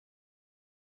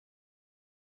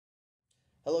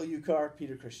Hello, UCAR.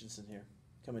 Peter Christensen here,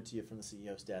 coming to you from the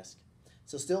CEO's desk.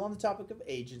 So still on the topic of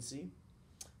agency,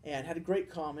 and had a great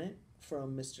comment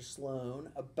from Mr. Sloan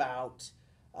about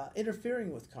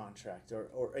interfering with contract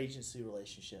or agency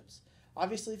relationships.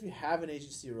 Obviously, if you have an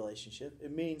agency relationship,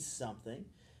 it means something.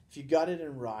 If you got it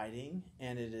in writing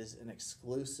and it is an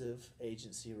exclusive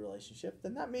agency relationship,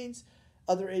 then that means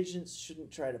other agents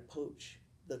shouldn't try to poach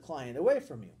the client away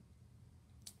from you.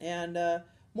 And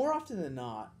more often than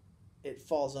not, it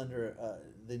falls under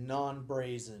the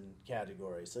non-brazen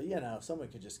category. So, someone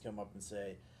could just come up and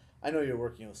say, I know you're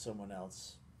working with someone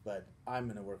else, but I'm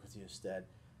going to work with you instead.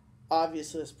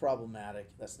 Obviously, it's problematic.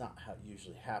 That's not how it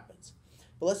usually happens.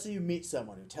 But let's say you meet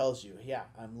someone who tells you, yeah,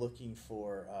 I'm looking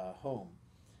for a home.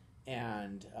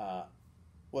 And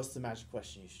what's the magic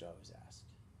question you should always ask?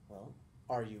 Well,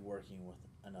 are you working with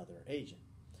another agent?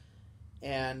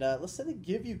 And let's say they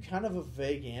give you kind of a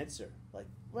vague answer, like,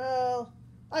 well,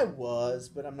 I was,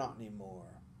 but I'm not anymore.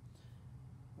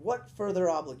 What further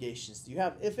obligations do you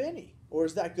have, if any? Or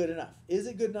is that good enough? Is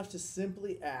it good enough to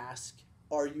simply ask,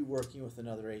 are you working with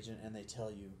another agent, and they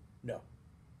tell you no?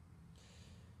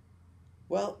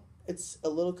 Well, it's a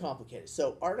little complicated.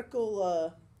 So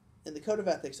in the Code of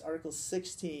Ethics, Article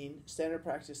 16, Standard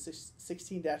Practice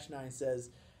 16-9 says,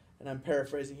 and I'm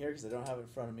paraphrasing here because I don't have it in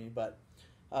front of me, but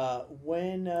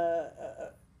when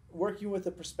working with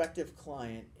a prospective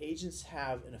client, agents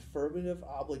have an affirmative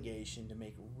obligation to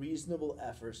make reasonable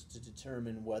efforts to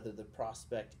determine whether the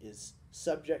prospect is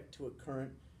subject to a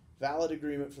current valid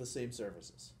agreement for the same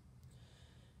services.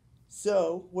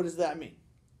 So, what does that mean?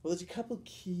 Well, there's a couple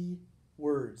key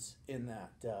words in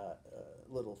that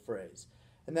little phrase.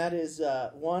 And that is,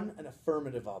 one, an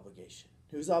affirmative obligation.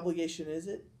 Whose obligation is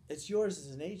it? It's yours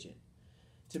as an agent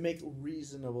to make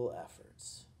reasonable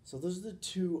efforts. So those are the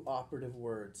two operative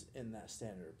words in that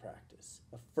standard of practice,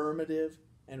 affirmative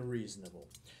and reasonable.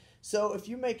 So if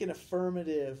you make an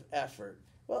affirmative effort,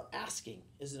 well, asking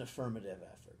is an affirmative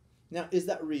effort. Now, is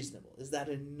that reasonable? Is that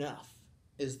enough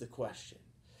is the question.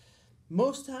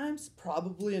 Most times,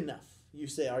 probably enough. You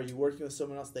say, are you working with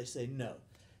someone else? They say no.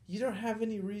 You don't have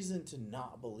any reason to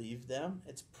not believe them.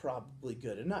 It's probably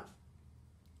good enough.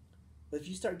 But if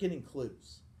you start getting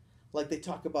clues, like they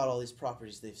talk about all these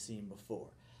properties they've seen before,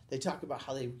 they talk about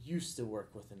how they used to work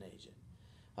with an agent.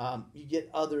 You get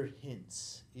other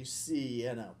hints. You see,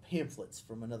 pamphlets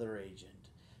from another agent,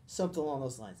 something along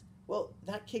those lines. Well,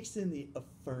 that kicks in the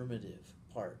affirmative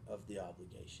part of the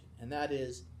obligation, and that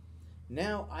is,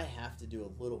 now I have to do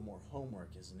a little more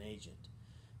homework as an agent.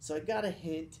 So I got a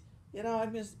hint.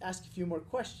 I'm going to ask a few more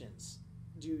questions.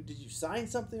 Did you sign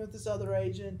something with this other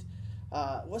agent?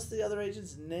 What's the other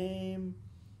agent's name?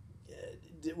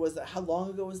 How long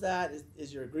ago was that?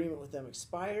 Is your agreement with them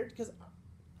expired? Because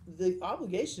the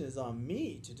obligation is on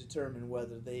me to determine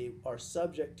whether they are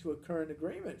subject to a current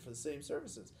agreement for the same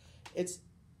services. It's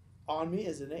on me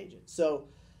as an agent. So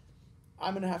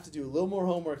I'm going to have to do a little more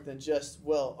homework than just,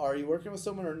 well, are you working with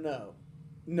someone or no?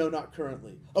 No, not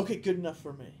currently. Okay, good enough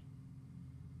for me.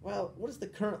 Well, what does the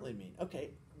currently mean?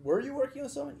 Okay, were you working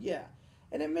with someone? Yeah.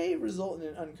 And it may result in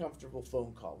an uncomfortable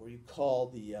phone call where you call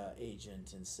the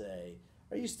agent and say,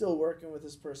 are you still working with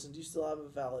this person? Do you still have a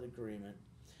valid agreement?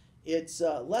 It's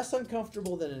less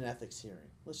uncomfortable than an ethics hearing.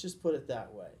 Let's just put it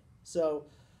that way. So,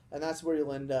 and that's where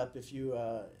you'll end up if you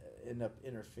end up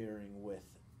interfering with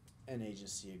an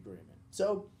agency agreement.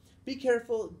 So be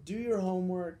careful, do your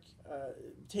homework,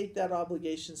 take that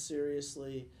obligation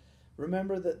seriously.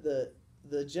 Remember that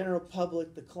the general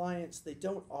public, the clients, they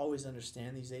don't always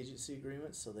understand these agency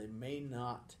agreements, so they may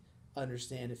not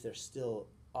understand if they're still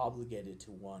obligated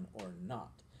to one or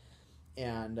not.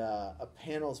 And a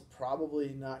panel's probably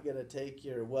not going to take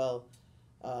your,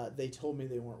 they told me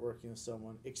they weren't working with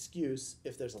someone excuse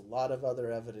if there's a lot of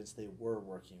other evidence they were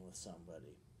working with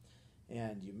somebody.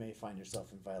 And you may find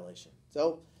yourself in violation.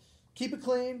 So keep it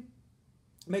clean.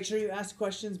 Make sure you ask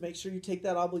questions. Make sure you take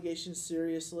that obligation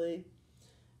seriously.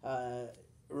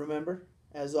 Remember,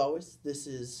 as always, this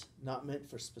is not meant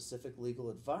for specific legal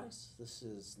advice. This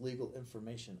is legal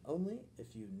information only.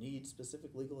 If you need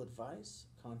specific legal advice,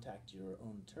 contact your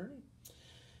own attorney.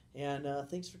 And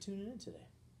thanks for tuning in today.